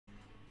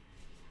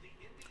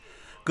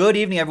Good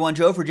evening, everyone.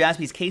 Joe for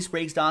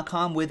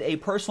JaspysCaseBreaks.com with a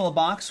personal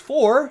box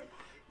for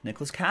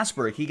Nicholas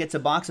Kasberg. He gets a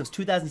box of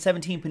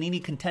 2017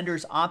 Panini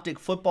Contenders Optic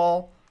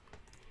Football.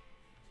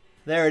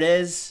 There it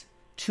is.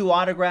 2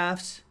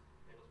 autographs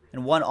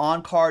and 1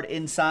 on-card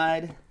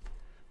inside.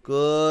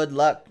 Good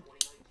luck.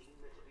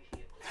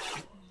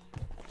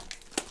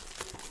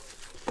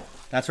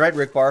 That's right,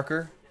 Rick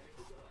Barker.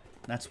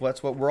 That's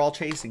what we're all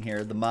chasing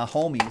here. The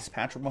Mahomes,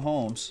 Patrick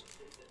Mahomes.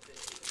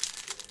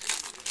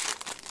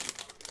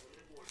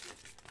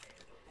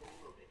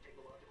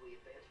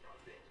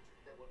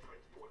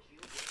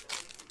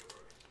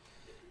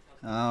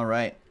 All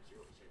right.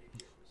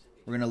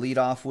 We're going to lead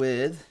off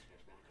with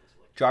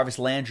Jarvis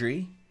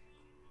Landry,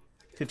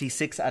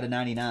 56 out of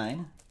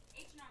 99.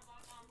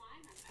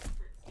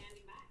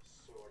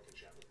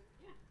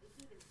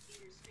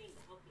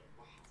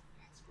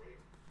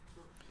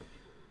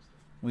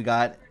 We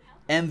got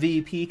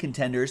MVP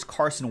contenders,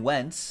 Carson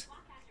Wentz.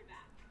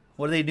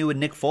 What do they do with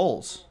Nick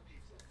Foles?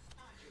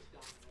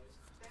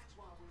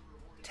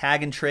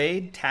 Tag and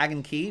trade, tag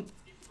and keep.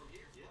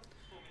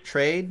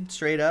 Trade,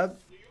 straight up.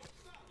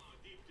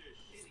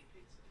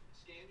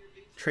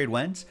 Trade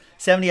Wentz.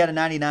 70 out of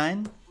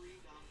 99.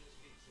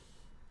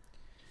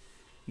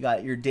 You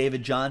got your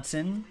David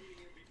Johnson.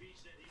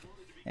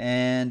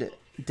 And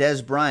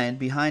Dez Bryant.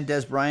 Behind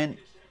Dez Bryant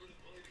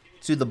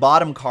to the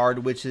bottom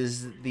card, which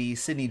is the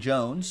Sidney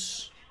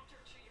Jones.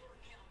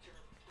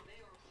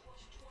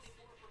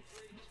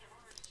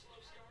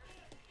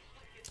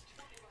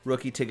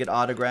 Rookie ticket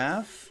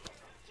autograph.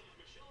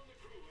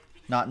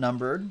 Not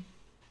numbered.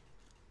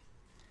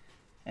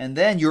 And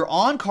then your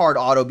on-card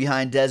auto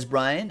behind Dez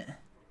Bryant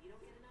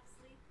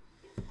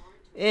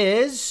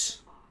is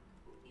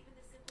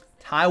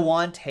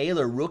Taiwan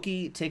Taylor,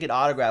 rookie ticket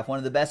autograph. One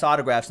of the best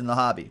autographs in the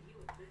hobby.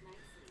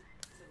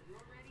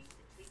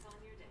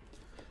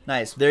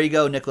 Nice. There you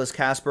go, Nicholas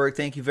Kasberg.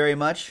 Thank you very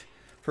much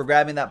for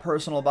grabbing that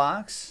personal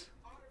box.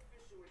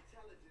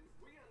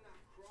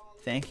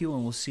 Thank you,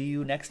 and we'll see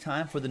you next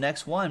time for the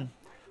next one.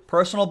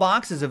 Personal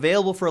box is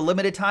available for a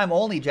limited time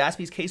only.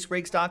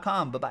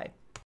 JaspysCaseBreaks.com. Bye-bye.